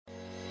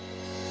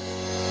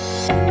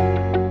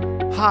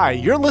Hi,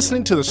 you're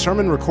listening to the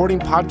sermon recording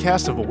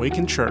podcast of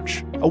Awaken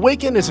Church.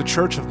 Awaken is a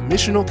church of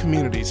missional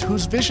communities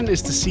whose vision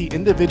is to see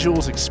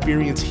individuals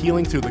experience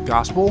healing through the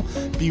gospel,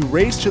 be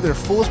raised to their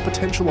fullest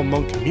potential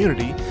among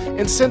community,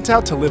 and sent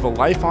out to live a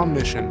life on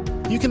mission.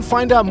 You can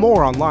find out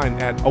more online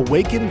at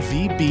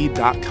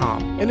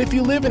awakenvb.com. And if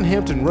you live in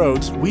Hampton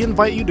Roads, we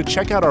invite you to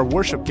check out our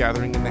worship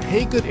gathering in the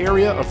Haygood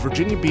area of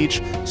Virginia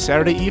Beach,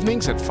 Saturday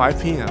evenings at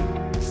 5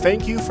 p.m.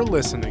 Thank you for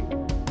listening.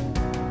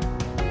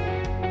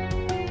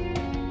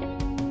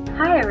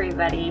 Hi,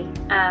 everybody.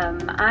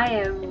 I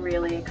am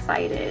really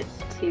excited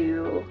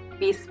to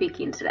be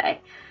speaking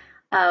today.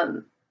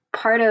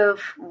 Part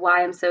of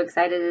why I'm so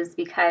excited is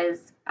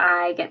because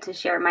I get to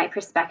share my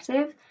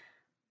perspective,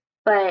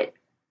 but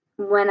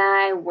when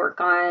I work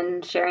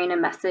on sharing a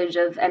message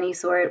of any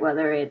sort,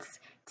 whether it's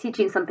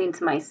teaching something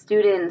to my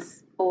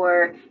students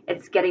or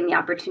it's getting the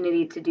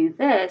opportunity to do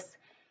this,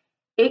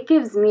 it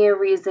gives me a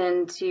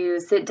reason to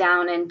sit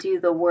down and do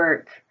the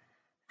work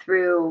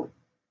through,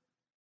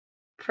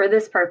 for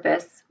this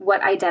purpose,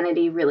 what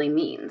identity really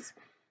means.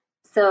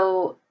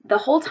 So the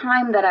whole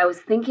time that I was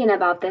thinking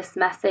about this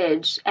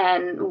message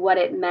and what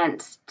it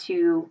meant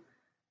to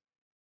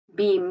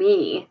be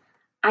me,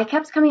 I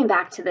kept coming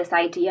back to this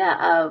idea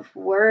of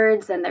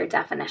words and their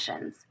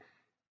definitions.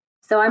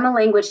 So I'm a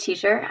language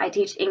teacher. I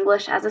teach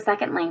English as a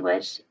second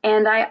language,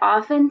 and I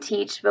often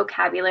teach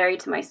vocabulary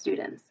to my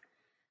students.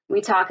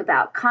 We talk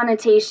about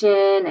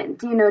connotation and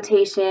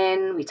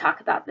denotation. We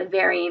talk about the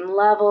varying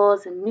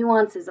levels and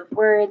nuances of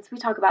words. We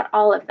talk about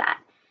all of that.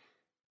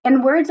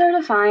 And words are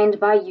defined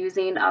by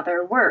using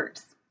other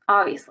words,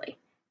 obviously.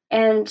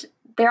 And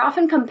they're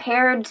often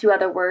compared to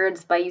other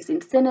words by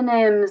using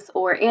synonyms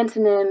or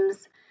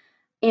antonyms.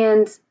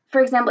 And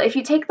for example, if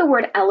you take the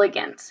word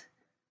elegant,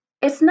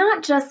 it's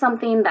not just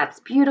something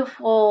that's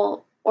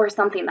beautiful or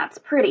something that's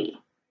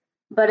pretty,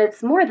 but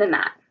it's more than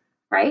that,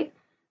 right?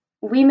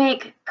 We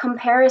make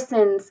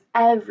comparisons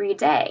every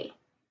day.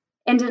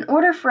 And in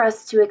order for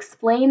us to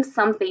explain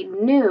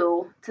something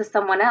new to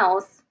someone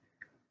else,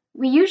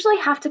 we usually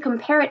have to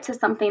compare it to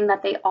something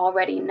that they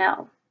already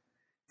know.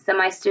 So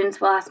my students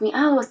will ask me,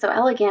 "Oh, so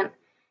elegant,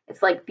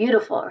 it's like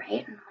beautiful,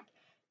 right?" And I'm like,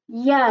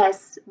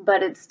 "Yes,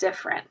 but it's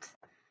different."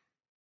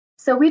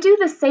 So we do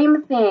the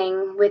same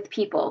thing with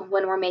people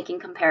when we're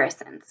making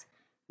comparisons.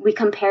 We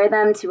compare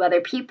them to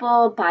other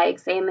people by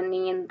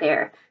examining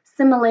their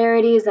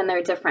similarities and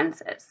their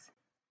differences.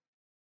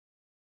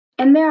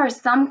 And there are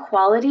some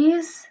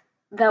qualities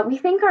that we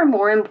think are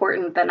more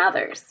important than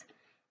others.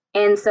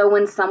 And so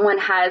when someone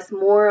has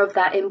more of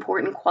that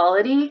important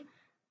quality,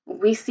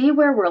 we see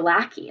where we're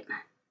lacking.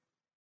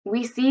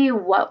 We see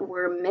what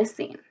we're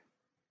missing.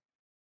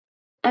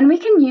 And we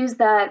can use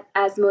that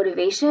as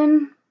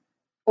motivation,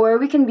 or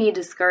we can be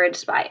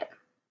discouraged by it.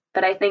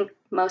 But I think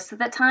most of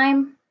the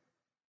time,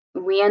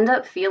 we end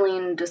up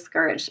feeling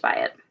discouraged by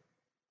it.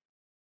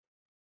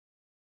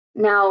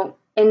 Now,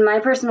 in my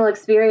personal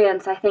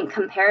experience, I think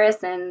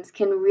comparisons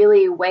can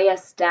really weigh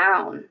us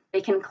down. They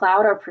can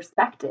cloud our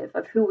perspective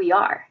of who we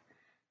are,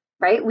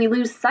 right? We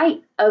lose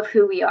sight of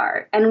who we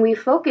are, and we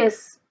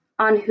focus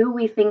on who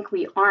we think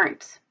we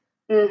aren't.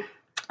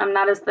 I'm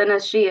not as thin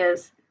as she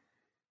is.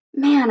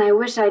 Man, I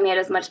wish I made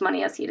as much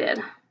money as he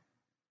did.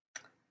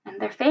 And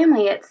their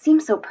family, it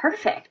seems so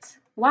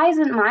perfect. Why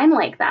isn't mine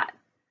like that?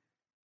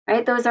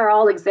 Right? Those are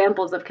all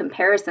examples of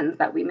comparisons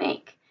that we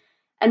make.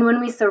 And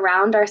when we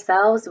surround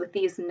ourselves with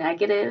these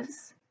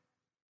negatives,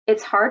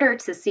 it's harder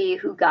to see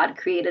who God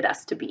created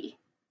us to be,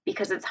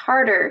 because it's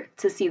harder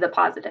to see the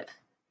positive.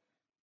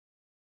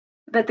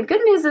 But the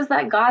good news is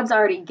that God's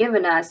already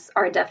given us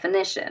our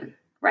definition,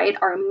 right?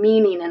 Our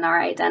meaning and our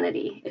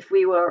identity. If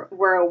we were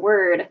a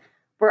word,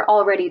 we're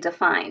already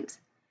defined.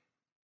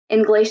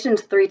 In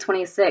Galatians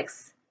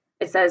 3:26,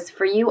 it says,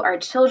 "For you are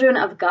children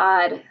of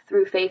God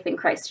through faith in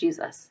Christ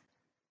Jesus."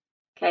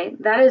 Okay,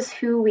 that is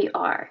who we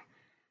are.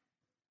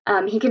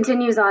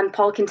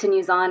 Paul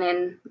continues on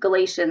in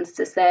Galatians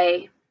to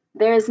say,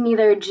 "There is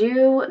neither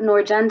Jew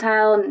nor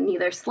Gentile,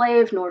 neither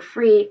slave nor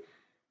free,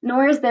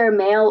 nor is there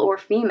male or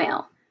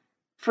female,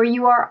 for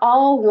you are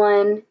all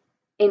one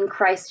in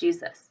Christ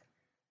Jesus.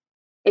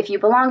 If you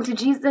belong to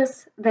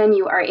Jesus, then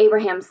you are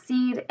Abraham's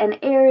seed and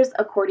heirs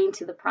according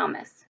to the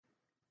promise."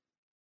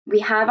 We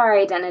have our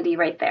identity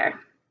right there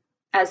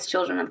as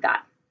children of God.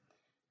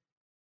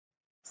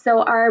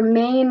 So our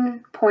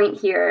main point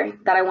here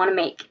that I want to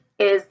make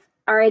is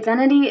our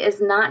identity is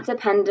not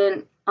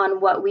dependent on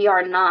what we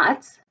are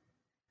not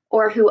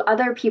or who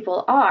other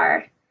people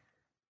are,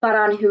 but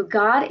on who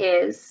God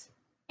is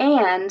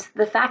and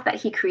the fact that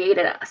He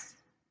created us.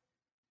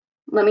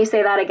 Let me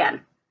say that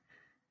again.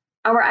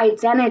 Our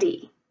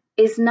identity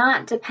is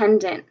not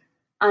dependent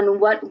on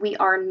what we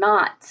are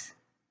not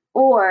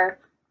or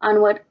on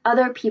what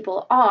other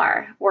people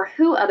are or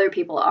who other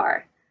people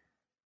are,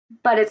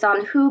 but it's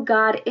on who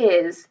God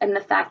is and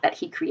the fact that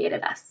He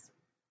created us.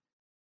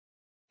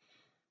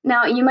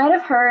 Now, you might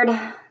have heard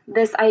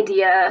this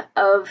idea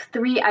of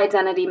 3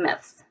 identity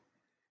myths.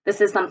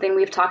 This is something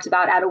we've talked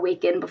about at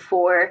Awaken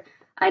before.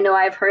 I know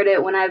I've heard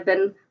it when I've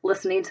been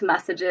listening to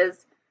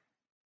messages.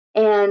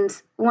 And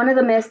one of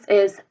the myths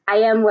is, I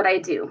am what I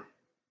do,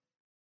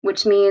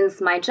 which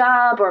means my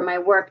job or my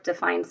work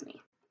defines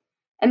me.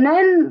 And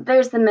then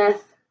there's the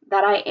myth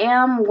that I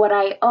am what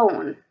I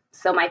own.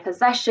 So my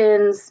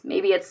possessions,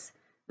 maybe it's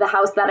the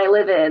house that I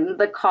live in,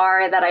 the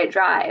car that I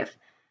drive.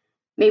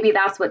 Maybe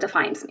that's what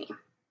defines me.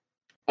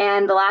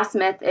 And the last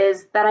myth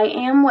is that I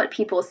am what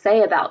people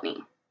say about me,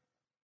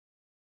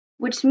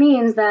 which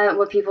means that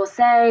what people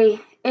say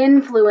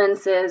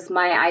influences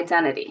my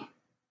identity.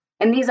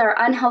 And these are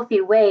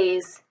unhealthy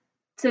ways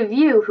to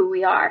view who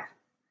we are.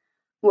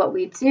 What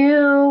we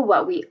do,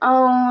 what we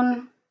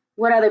own,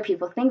 what other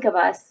people think of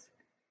us,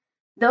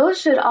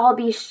 those should all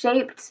be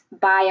shaped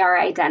by our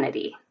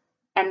identity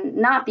and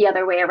not the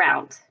other way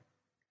around.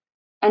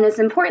 And it's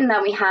important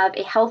that we have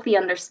a healthy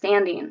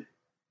understanding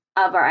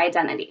of our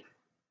identity.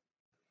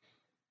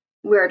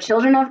 We're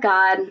children of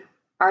God.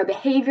 Our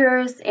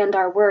behaviors and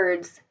our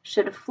words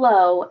should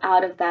flow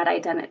out of that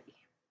identity.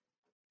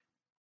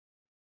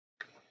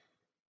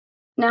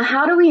 Now,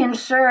 how do we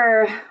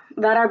ensure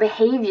that our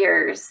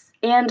behaviors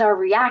and our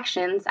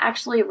reactions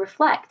actually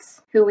reflect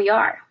who we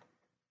are?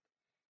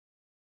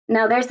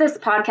 Now, there's this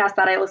podcast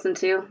that I listen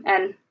to,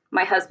 and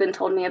my husband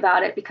told me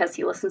about it because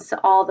he listens to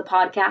all the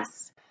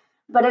podcasts,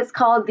 but it's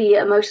called The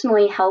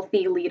Emotionally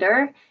Healthy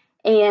Leader.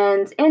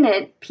 And in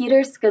it,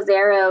 Peter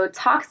Scazzero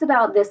talks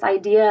about this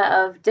idea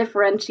of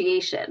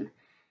differentiation.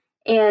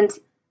 And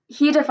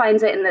he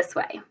defines it in this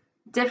way.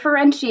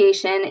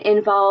 Differentiation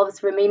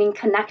involves remaining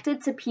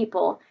connected to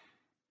people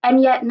and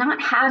yet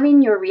not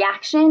having your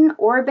reaction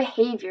or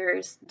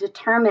behaviors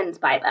determined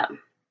by them.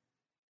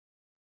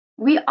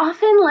 We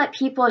often let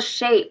people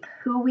shape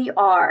who we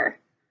are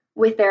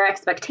with their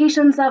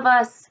expectations of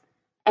us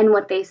and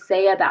what they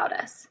say about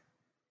us.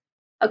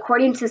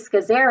 According to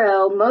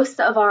Scazzero, most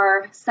of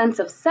our sense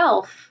of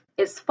self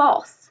is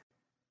false,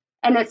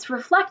 and it's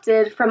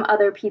reflected from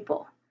other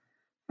people.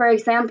 For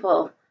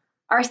example,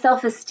 our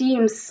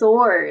self-esteem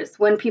soars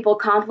when people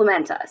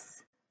compliment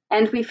us,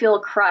 and we feel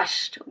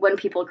crushed when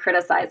people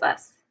criticize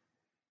us.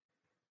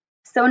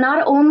 So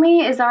not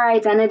only is our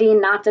identity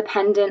not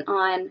dependent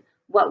on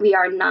what we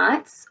are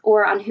not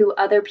or on who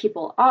other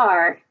people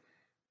are,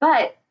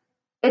 but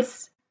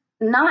it's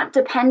not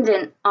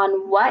dependent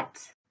on what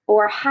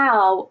or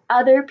how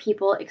other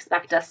people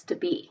expect us to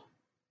be.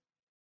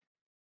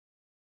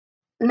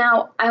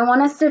 Now, I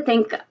want us to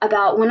think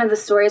about one of the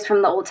stories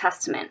from the Old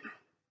Testament.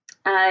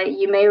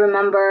 You may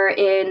remember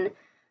in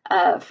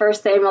 1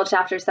 Samuel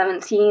chapter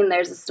 17,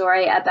 there's a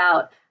story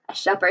about a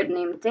shepherd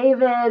named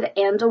David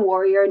and a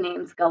warrior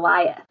named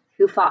Goliath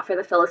who fought for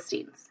the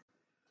Philistines.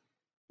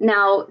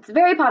 Now, it's a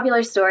very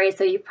popular story,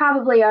 so you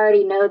probably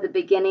already know the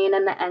beginning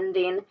and the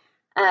ending,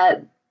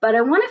 but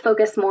I want to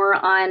focus more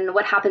on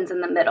what happens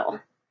in the middle.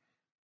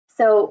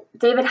 So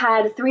David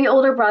had 3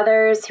 older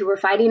brothers who were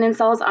fighting in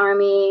Saul's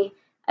army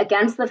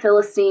against the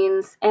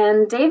Philistines,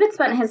 and David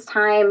spent his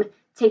time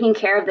taking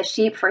care of the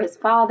sheep for his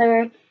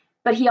father,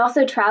 but he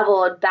also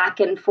traveled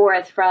back and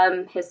forth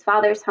from his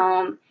father's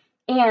home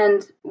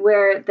and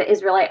where the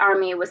Israelite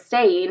army was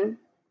staying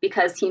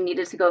because he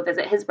needed to go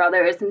visit his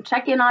brothers and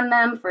check in on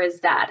them for his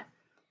dad.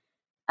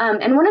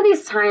 And one of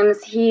these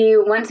times he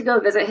went to go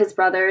visit his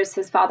brothers.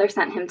 His father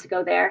sent him to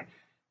go there,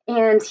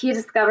 and he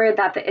discovered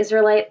that the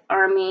Israelite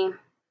army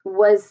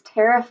was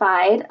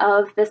terrified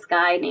of this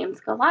guy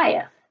named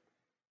Goliath.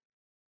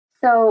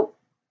 So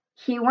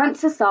he went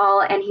to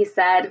Saul and he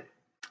said,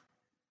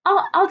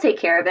 I'll take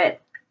care of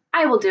it.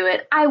 I will do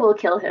it. I will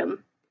kill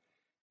him.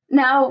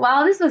 Now,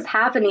 while this was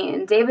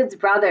happening, David's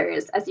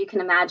brothers, as you can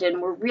imagine,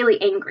 were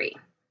really angry,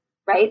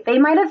 right? They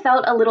might have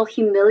felt a little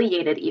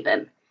humiliated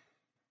even.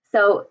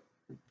 So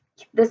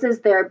this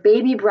is their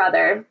baby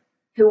brother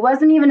who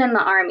wasn't even in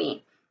the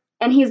army,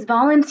 and he's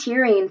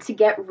volunteering to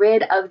get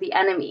rid of the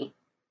enemy.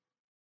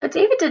 But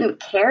David didn't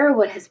care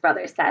what his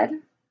brother said,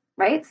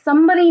 right?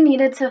 Somebody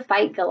needed to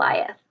fight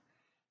Goliath,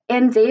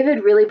 and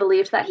David really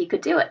believed that he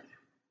could do it.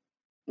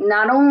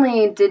 Not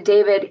only did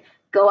David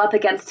go up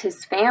against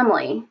his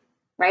family,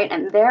 right,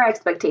 and their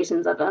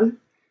expectations of him,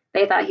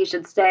 they thought he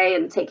should stay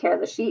and take care of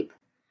the sheep,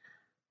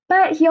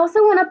 but he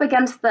also went up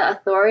against the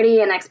authority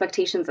and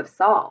expectations of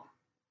Saul.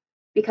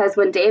 Because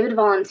when David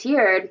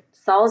volunteered,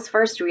 Saul's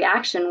first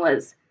reaction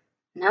was,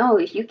 no,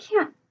 you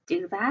can't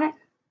do that,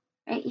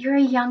 right? You're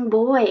a young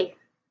boy.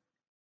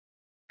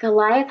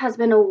 Goliath has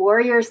been a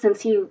warrior since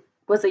he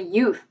was a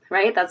youth,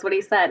 right? That's what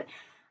he said.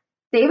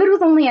 David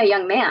was only a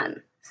young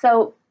man.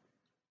 So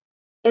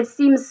it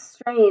seems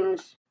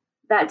strange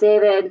that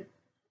David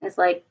is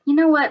like, you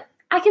know what?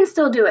 I can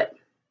still do it.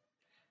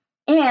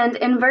 And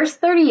in verse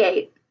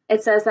 38,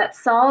 it says that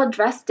Saul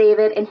dressed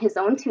David in his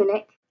own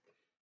tunic.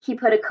 He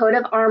put a coat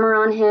of armor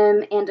on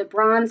him and a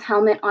bronze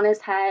helmet on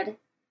his head.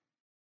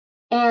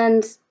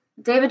 And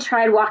David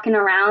tried walking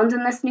around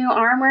in this new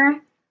armor,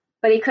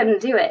 but he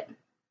couldn't do it.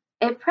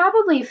 It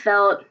probably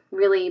felt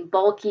really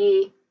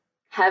bulky,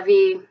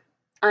 heavy,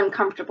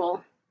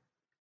 uncomfortable.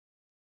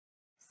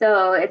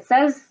 So it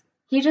says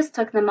he just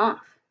took them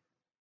off.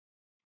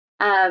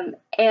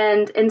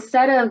 And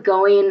instead of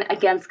going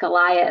against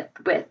Goliath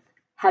with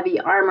heavy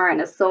armor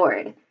and a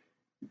sword,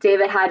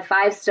 David had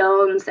 5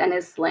 stones and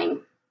his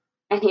sling,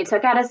 and he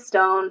took out a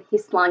stone, he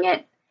slung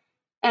it,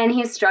 and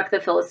he struck the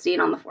Philistine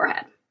on the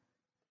forehead.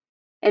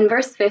 In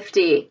verse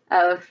 50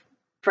 of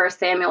 1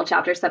 Samuel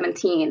chapter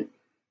 17,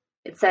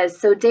 it says,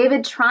 "So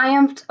David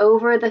triumphed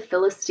over the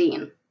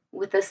Philistine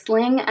with a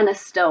sling and a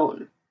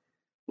stone.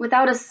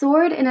 Without a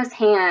sword in his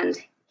hand,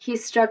 he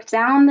struck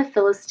down the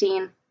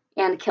Philistine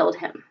and killed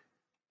him."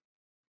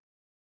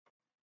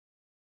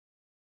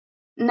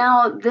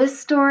 Now, this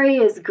story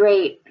is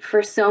great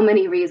for so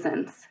many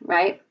reasons,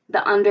 right?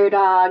 The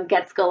underdog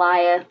gets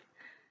Goliath.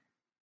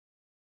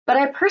 But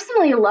I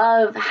personally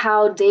love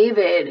how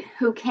David,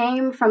 who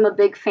came from a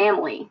big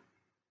family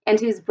and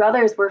whose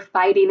brothers were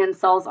fighting in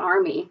Saul's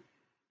army,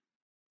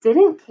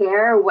 didn't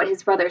care what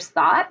his brothers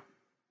thought,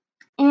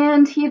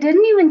 and he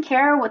didn't even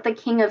care what the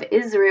king of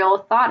Israel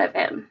thought of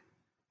him.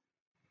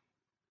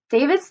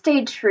 David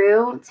stayed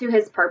true to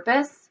his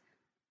purpose,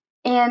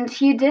 and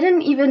he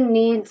didn't even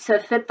need to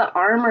fit the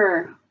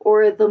armor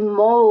or the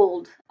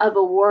mold of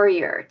a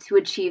warrior to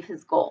achieve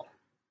his goal.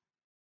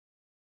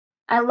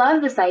 I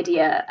love this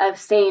idea of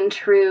staying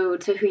true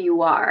to who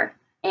you are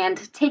and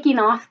taking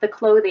off the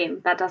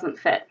clothing that doesn't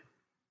fit.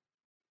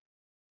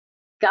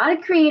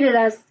 God created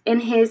us in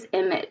his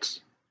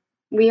image.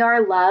 We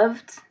are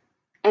loved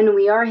and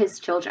we are his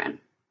children.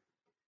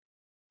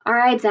 Our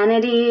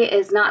identity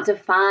is not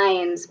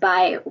defined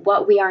by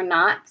what we are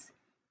not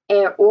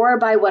or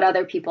by what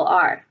other people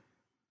are.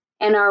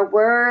 And our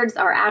words,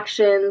 our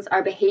actions,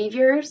 our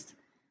behaviors,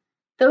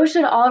 those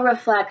should all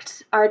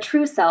reflect our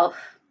true self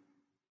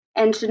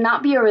and should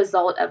not be a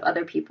result of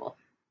other people.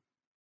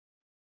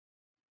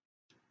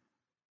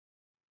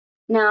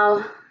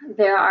 Now,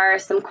 there are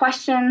some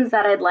questions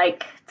that I'd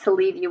like to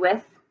leave you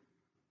with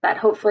that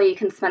hopefully you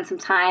can spend some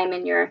time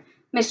in your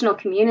missional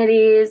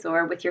communities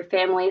or with your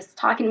families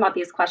talking about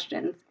these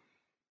questions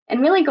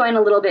and really going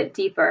a little bit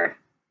deeper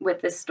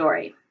with this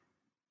story.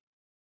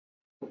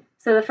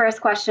 So the first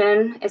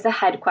question is a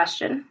head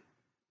question.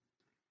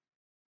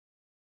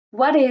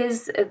 What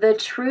is the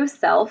true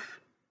self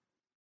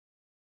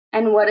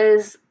and what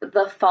is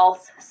the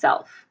false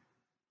self?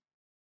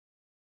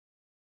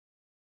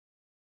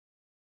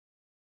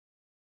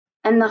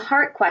 And the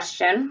heart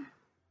question,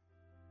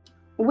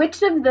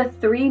 which of the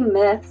 3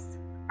 myths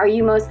are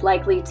you most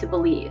likely to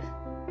believe?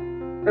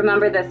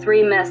 Remember, the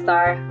 3 myths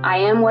are, I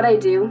am what I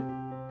do,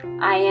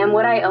 I am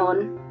what I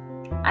own,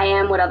 I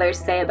am what others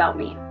say about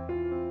me.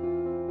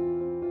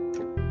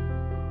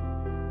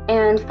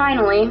 And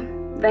finally,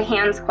 the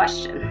hands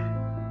question.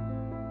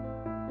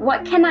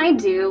 What can I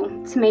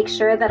do to make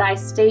sure that I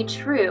stay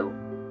true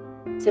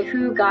to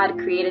who God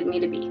created me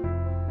to be?